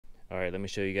All right, let me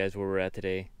show you guys where we're at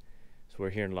today. So we're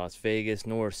here in Las Vegas,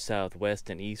 north, south, west,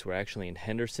 and east. We're actually in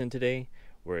Henderson today.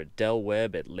 We're at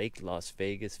Webb at Lake Las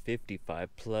Vegas,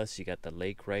 55 plus. You got the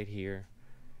lake right here.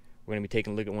 We're gonna be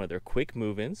taking a look at one of their quick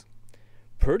move-ins.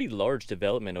 Pretty large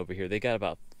development over here. They got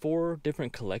about 4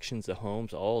 different collections of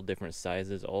homes, all different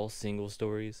sizes, all single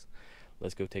stories.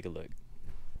 Let's go take a look.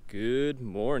 Good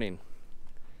morning.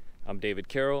 I'm David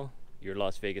Carroll, your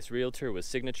Las Vegas realtor with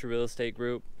Signature Real Estate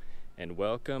Group, and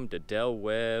welcome to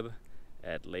Webb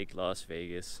at Lake Las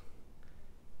Vegas.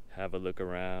 Have a look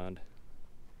around.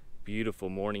 Beautiful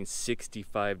morning,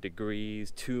 65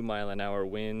 degrees, 2-mile-an-hour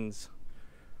winds.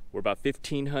 We're about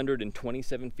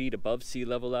 1,527 feet above sea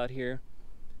level out here.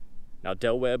 Now,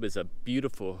 Webb is a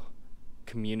beautiful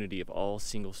community of all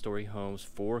single-story homes,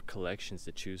 4 collections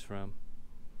to choose from.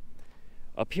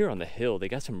 Up here on the hill, they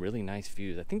got some really nice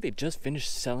views. I think they just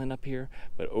finished selling up here,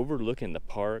 but overlooking the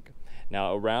park.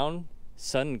 Now, around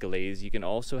Sun Glaze, you can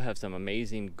also have some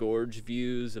amazing gorge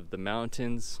views of the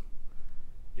mountains.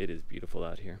 It is beautiful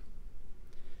out here.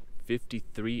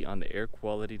 53 on the air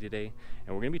quality today,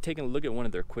 and we're going to be taking a look at one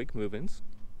of their quick move-ins.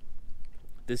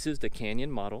 This is the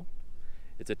Canyon model.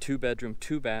 It's a 2-bedroom,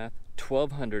 2-bath,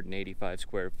 1,285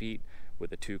 square feet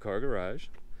with a 2-car garage.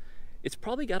 It's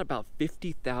probably got about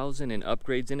 50,000 in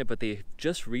upgrades in it, but they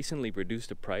just recently reduced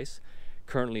the price.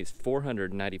 Currently it's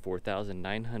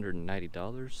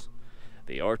 $494,990.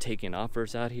 They are taking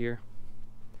offers out here.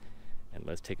 And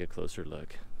let's take a closer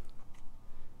look.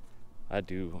 I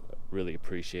do really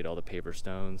appreciate all the paver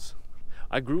stones.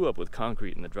 I grew up with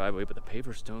concrete in the driveway, but the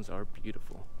paver stones are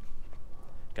beautiful.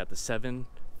 Got the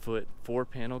 7-foot,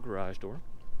 4-panel garage door.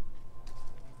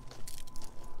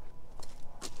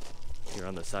 Here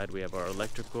on the side we have our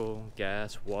electrical,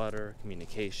 gas, water,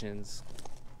 communications.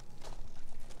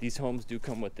 These homes do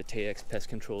come with the TX pest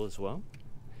control as well.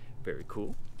 Very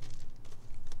cool.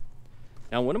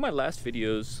 Now, one of my last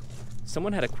videos,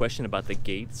 someone had a question about the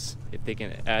gates, if they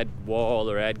can add wall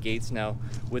or add gates. Now,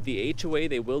 with the HOA,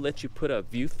 they will let you put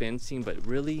up view fencing, but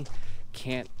really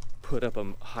can't put up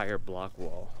a higher block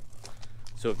wall.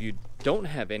 So if you don't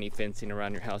have any fencing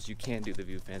around your house, you can do the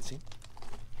view fencing.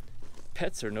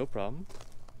 Pets are no problem,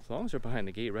 as long as they're behind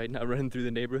the gate, right? Not running through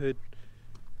the neighborhood.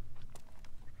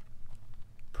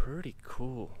 Pretty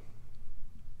cool.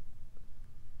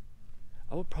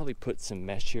 I would probably put some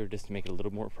mesh here just to make it a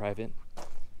little more private,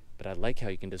 but I like how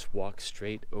you can just walk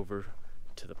straight over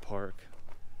to the park.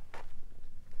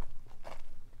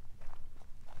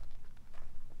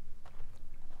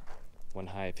 One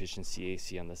high efficiency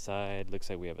AC on the side.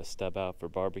 Looks like we have a stub out for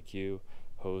barbecue,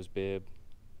 hose bib.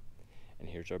 And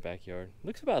here's our backyard.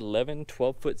 Looks about 11,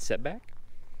 12-foot setback.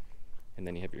 And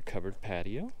then you have your covered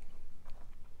patio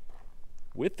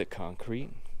with the concrete.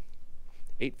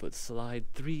 8-foot slide,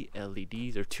 3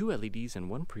 LEDs, or 2 LEDs and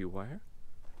 1 pre-wire.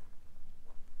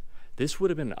 This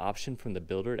would have been an option from the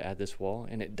builder to add this wall,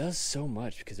 and it does so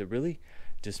much because it really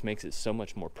just makes it so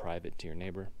much more private to your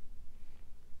neighbor.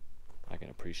 I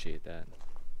can appreciate that.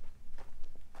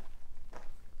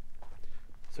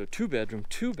 So 2-bedroom,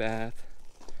 2-bath,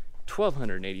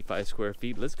 1,285 square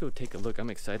feet. Let's go take a look. I'm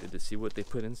excited to see what they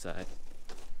put inside.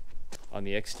 On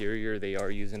the exterior, they are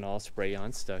using all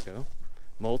spray-on stucco.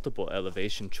 Multiple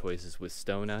elevation choices with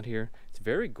stone out here. It's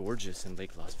very gorgeous in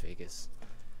Lake Las Vegas.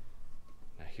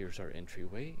 Now here's our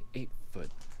entryway.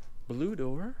 8-foot blue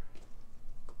door.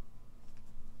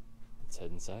 Let's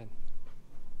head inside.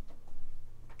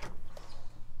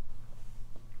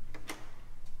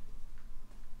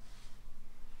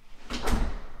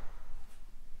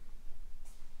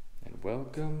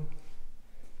 Welcome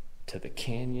to the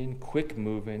Canyon quick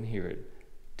move-in here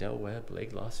at Webb,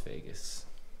 Lake Las Vegas.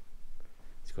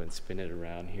 Let's go ahead and spin it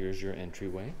around. Here's your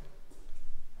entryway.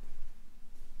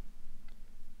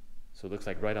 So it looks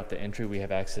like right off the entry we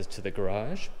have access to the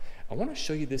garage. I want to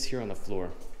show you this here on the floor.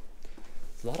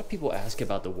 A lot of people ask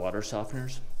about the water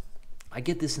softeners. I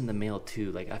get this in the mail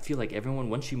too. Like, I feel like everyone,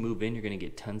 once you move in, you're going to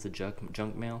get tons of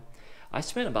junk mail. I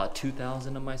spent about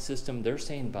 $2,000 on my system. They're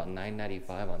saying about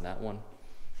 $995 on that one.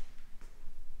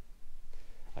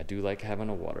 I do like having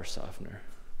a water softener.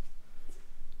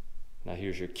 Now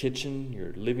here's your kitchen,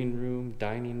 your living room,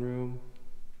 dining room.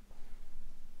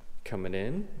 Coming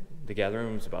in, the gathering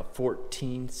room is about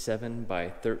 14.7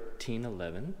 by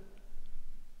 13.11.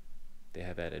 They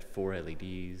have added 4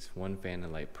 LEDs, 1 fan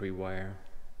and light pre-wire.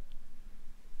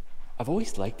 I've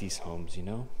always liked these homes, you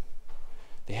know.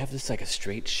 They have this like a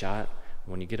straight shot.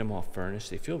 When you get them all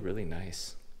furnished, they feel really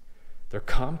nice. They're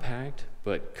compact,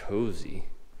 but cozy.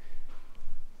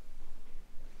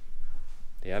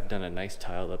 They have done a nice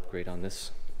tile upgrade on this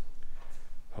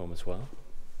home as well.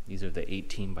 These are the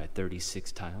 18 by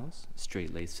 36 tiles,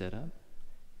 straight lace setup.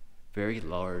 Very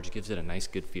large, gives it a nice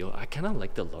good feel. I kind of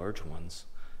like the large ones.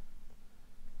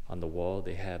 On the wall,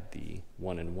 they have the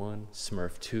 1-in-1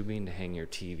 Smurf tubing to hang your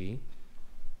TV. It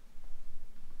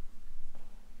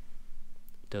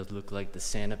does look like the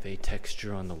Santa Fe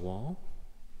texture on the wall.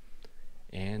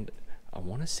 And I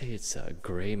want to say it's a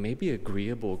gray, maybe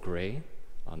agreeable gray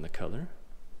on the color.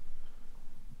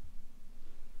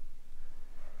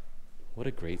 What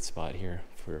a great spot here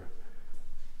for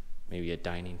maybe a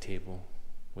dining table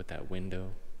with that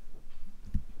window.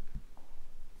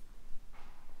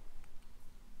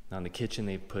 Now in the kitchen,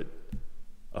 they put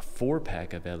a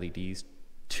 4-pack of LEDs,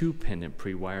 2 pendant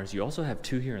pre-wires. You also have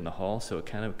 2 here in the hall, so it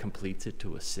kind of completes it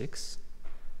to a 6.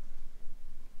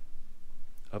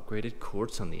 Upgraded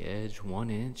quartz on the edge, 1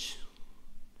 inch.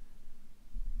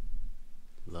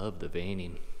 Love the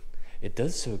veining. It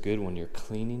does so good when you're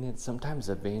cleaning it. Sometimes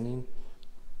the veining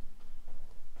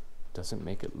doesn't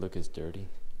make it look as dirty.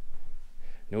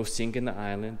 No sink in the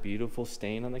island, beautiful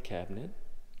stain on the cabinet.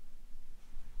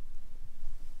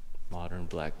 Modern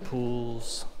black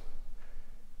pools.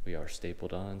 We are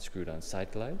stapled on, screwed on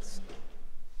side glides.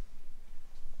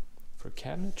 For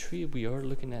cabinetry, we are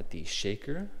looking at the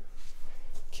shaker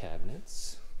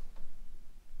cabinets.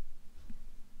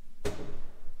 The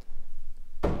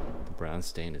brown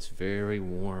stain is very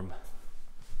warm.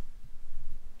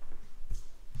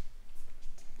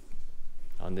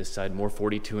 On this side, more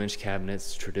 42-inch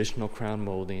cabinets, traditional crown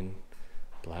molding,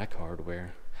 black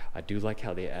hardware. I do like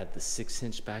how they add the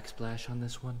 6-inch backsplash on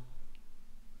this one.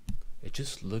 It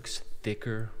just looks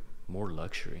thicker, more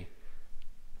luxury.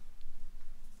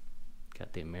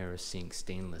 Got the Amerisync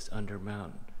stainless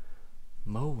undermount,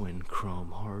 Moen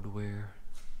chrome hardware.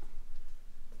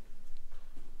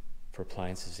 For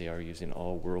appliances, they are using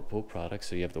all Whirlpool products.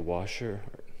 So you have the washer.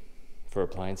 For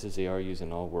appliances, they are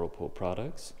using all Whirlpool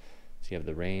products. So you have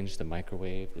the range, the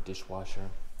microwave, the dishwasher,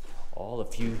 all a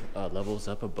few levels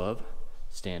up above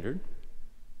standard.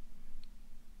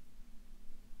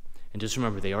 And just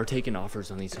remember, they are taking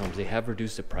offers on these homes. They have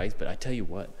reduced the price, but I tell you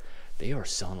what, they are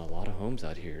selling a lot of homes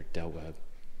out here at Del Webb.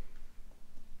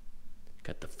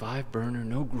 Got the 5-burner,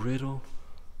 no griddle.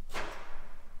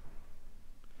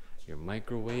 Your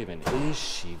microwave, and is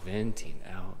she venting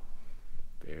out?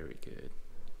 Very good.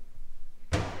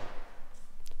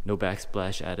 No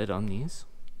backsplash added on these.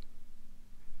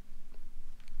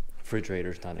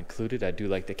 Refrigerator's not included. I do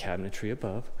like the cabinetry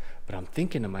above, but I'm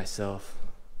thinking to myself,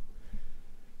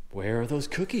 where are those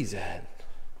cookies at?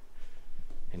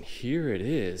 And here it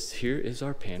is. Here is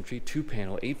our pantry,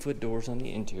 2-panel, 8-foot doors on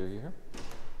the interior.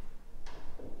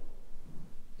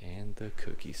 And the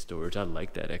cookie storage. I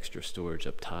like that extra storage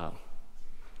up top.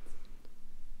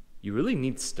 You really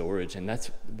need storage, and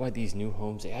that's why these new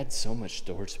homes, they add so much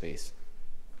storage space.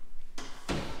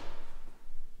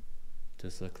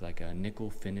 Does look like a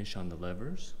nickel finish on the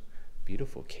levers.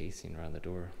 Beautiful casing around the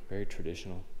door, very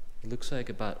traditional. It looks like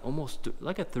about almost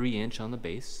like a 3-inch on the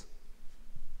base.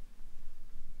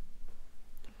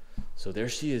 So there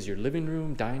she is, your living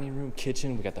room, dining room,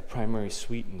 kitchen. We got the primary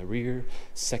suite in the rear,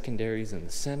 secondaries in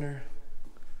the center.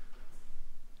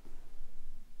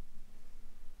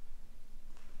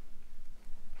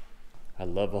 I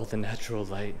love all the natural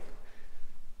light.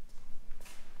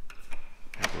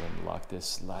 I'll go ahead and lock this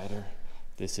slider.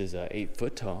 This is 8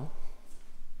 foot tall.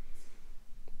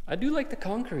 I do like the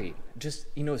concrete. Just,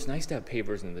 you know, it's nice to have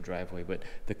pavers in the driveway, but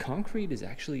the concrete is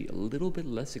actually a little bit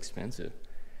less expensive.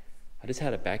 I just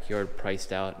had a backyard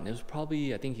priced out, and it was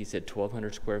probably, I think he said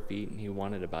 1,200 square feet, and he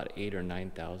wanted about 8,000 or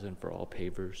 9,000 for all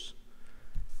pavers.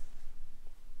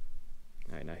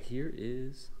 All right, now here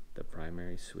is the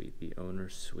primary suite, the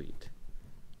owner's suite.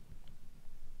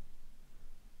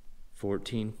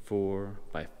 14.4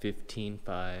 by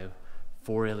 15.5,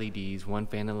 4 LEDs, 1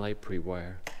 phantom light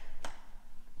pre-wire.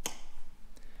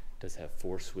 Does have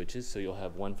 4 switches, so you'll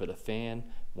have 1 for the fan,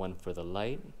 1 for the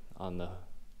light on the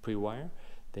pre-wire.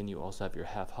 Then you also have your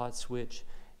half hot switch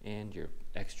and your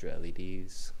extra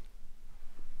LEDs.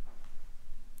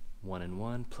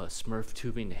 1-in-1 plus Smurf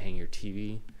tubing to hang your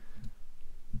TV.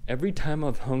 Every time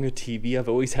I've hung a TV, I've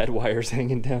always had wires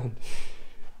hanging down.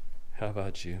 How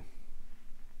about you?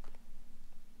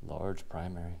 Large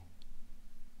primary.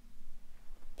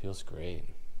 Feels great.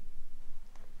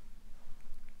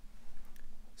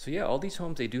 So yeah, all these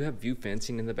homes, they do have view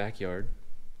fencing in the backyard.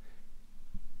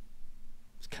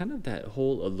 It's kind of that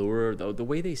whole allure, though. The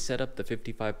way they set up the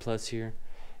 55 plus here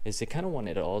is they kind of want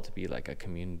it all to be like a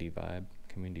community vibe,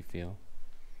 community feel.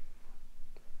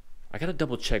 I gotta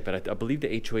double check, but I believe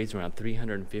the HOA is around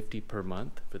 $350 per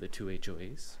month for the 2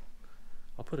 HOAs.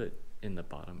 I'll put it in the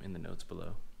bottom, in the notes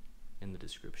below. in the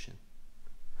description.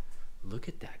 Look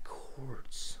at that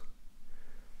quartz.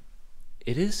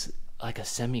 It is like a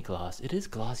semi-gloss. It is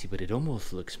glossy, but it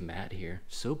almost looks matte here.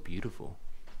 So beautiful.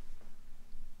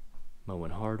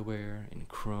 Moen hardware and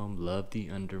chrome. Love the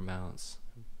undermounts.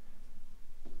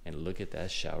 And look at that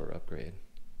shower upgrade.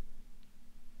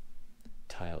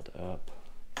 Tiled up.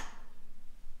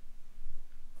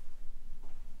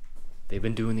 They've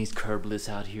been doing these curbless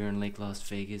out here in Lake Las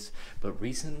Vegas, but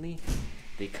recently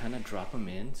they kind of drop them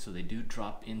in, so they do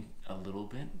drop in a little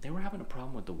bit. They were having a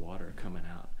problem with the water coming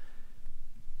out.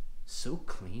 So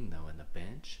clean though in the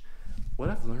bench. What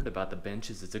I've learned about the bench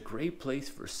is it's a great place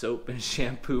for soap and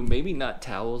shampoo. Maybe not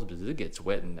towels, but it gets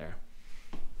wet in there.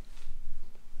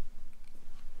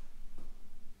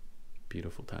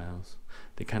 Beautiful tiles.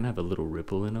 They kind of have a little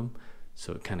ripple in them,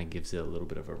 so it kind of gives it a little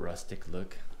bit of a rustic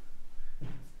look.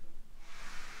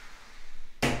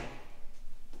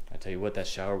 I tell you what, that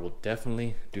shower will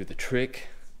definitely do the trick.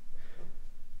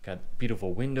 Got a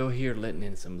beautiful window here, letting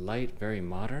in some light, very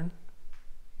modern.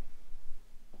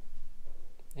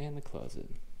 And the closet.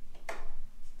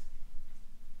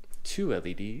 2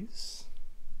 LEDs.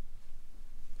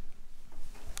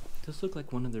 Does look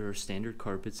like one of their standard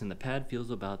carpets, and the pad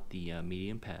feels about the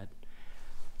medium pad.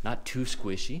 Not too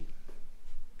squishy.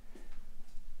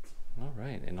 All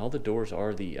right, and all the doors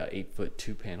are the 8-foot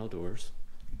 2-panel doors.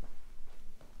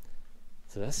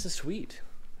 So that's the suite,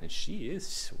 and she is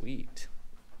sweet.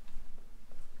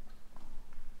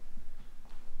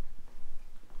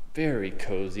 Very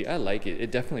cozy. I like it. It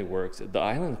definitely works. The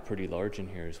island's pretty large in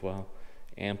here as well.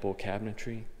 Ample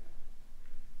cabinetry.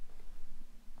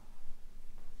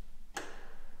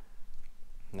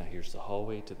 Now here's the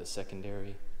hallway to the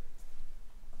secondary.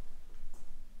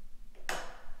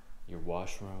 Your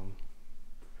washroom.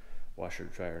 Washer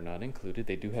dryer not included.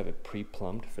 They do have it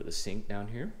pre-plumbed for the sink down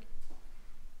here.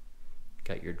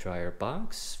 Got your dryer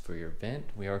box for your vent.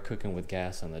 We are cooking with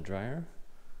gas on the dryer.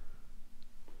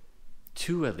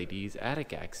 2 LEDs,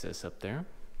 attic access up there.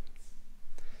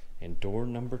 And door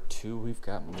number 2, we've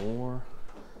got more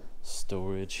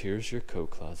storage. Here's your coat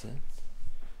closet.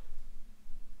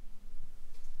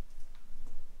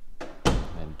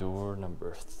 And door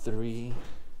number 3,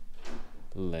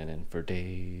 linen for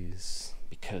days,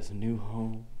 because new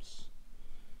homes.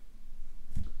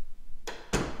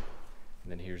 And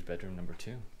then here's bedroom number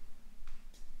 2.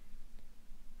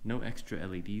 No extra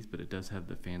LEDs, but it does have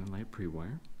the fan and light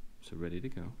pre-wire, so ready to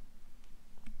go.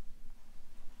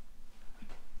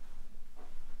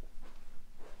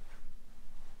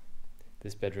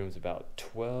 This bedroom is about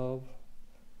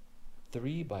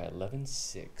 12.3 by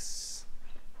 11.6.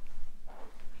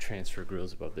 Transfer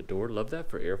grills above the door. Love that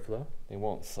for airflow. They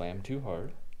won't slam too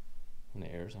hard when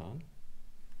the air's on.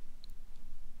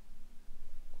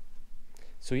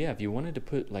 So yeah, if you wanted to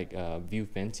put like view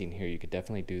fencing here, you could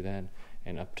definitely do that.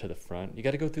 And up to the front, you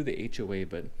got to go through the HOA,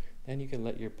 but then you can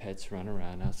let your pets run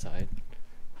around outside.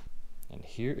 And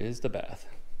here is the bath.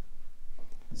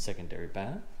 Secondary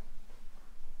bath.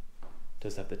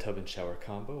 Does have the tub and shower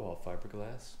combo, all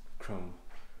fiberglass, chrome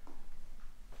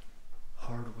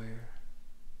hardware.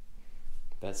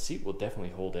 That seat will definitely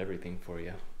hold everything for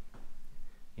you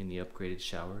in the upgraded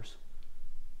showers.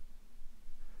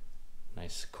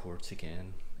 Nice quartz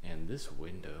again, and this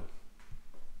window.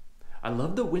 I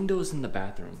love the windows in the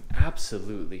bathroom,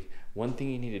 absolutely. One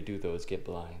thing you need to do though is get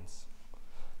blinds.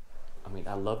 I mean,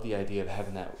 I love the idea of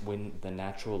having that the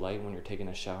natural light when you're taking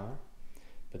a shower,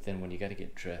 but then when you got to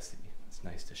get dressed, it's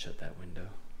nice to shut that window.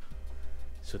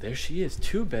 So there she is,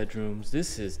 2 bedrooms.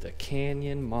 This is the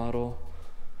Canyon model,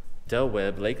 Del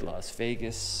Webb, Lake Las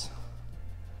Vegas.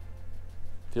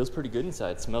 Feels pretty good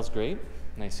inside, smells great,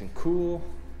 nice and cool.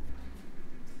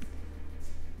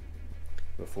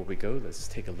 Before we go, let's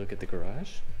take a look at the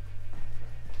garage.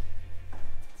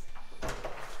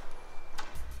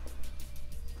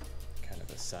 Kind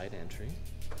of a side entry.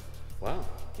 Wow,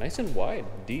 nice and wide,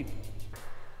 deep.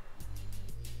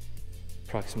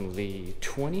 Approximately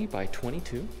 20 by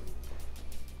 22.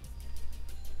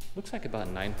 Looks like about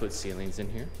 9-foot ceilings in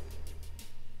here.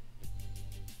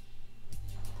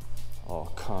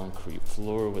 All concrete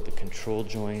floor with the control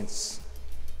joints.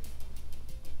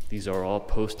 These are all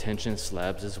post-tension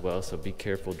slabs as well, so be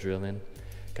careful drilling.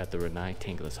 Got the Renai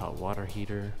tankless hot water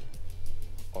heater,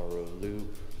 RO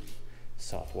loop,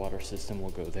 soft water system will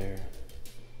go there.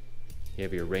 You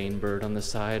have your rain bird on the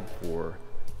side for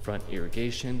front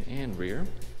irrigation and rear.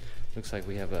 Looks like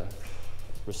we have a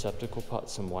receptacle pot,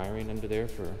 some wiring under there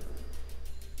for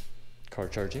car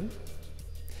charging.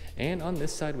 And on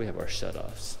this side we have our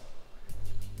shutoffs.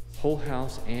 Whole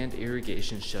house and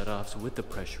irrigation shutoffs with the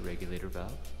pressure regulator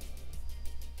valve.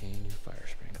 And your fire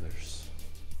sprinklers.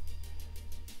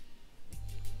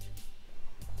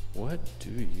 What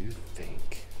do you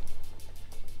think?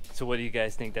 So what do you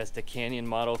guys think? That's the Canyon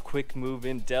model, quick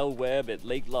move-in, Del Webb at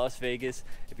Lake Las Vegas.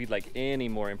 If you'd like any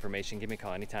more information, give me a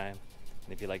call anytime.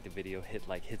 And if you like the video, hit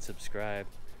like, hit subscribe,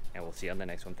 and we'll see you on the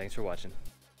next one. Thanks for watching.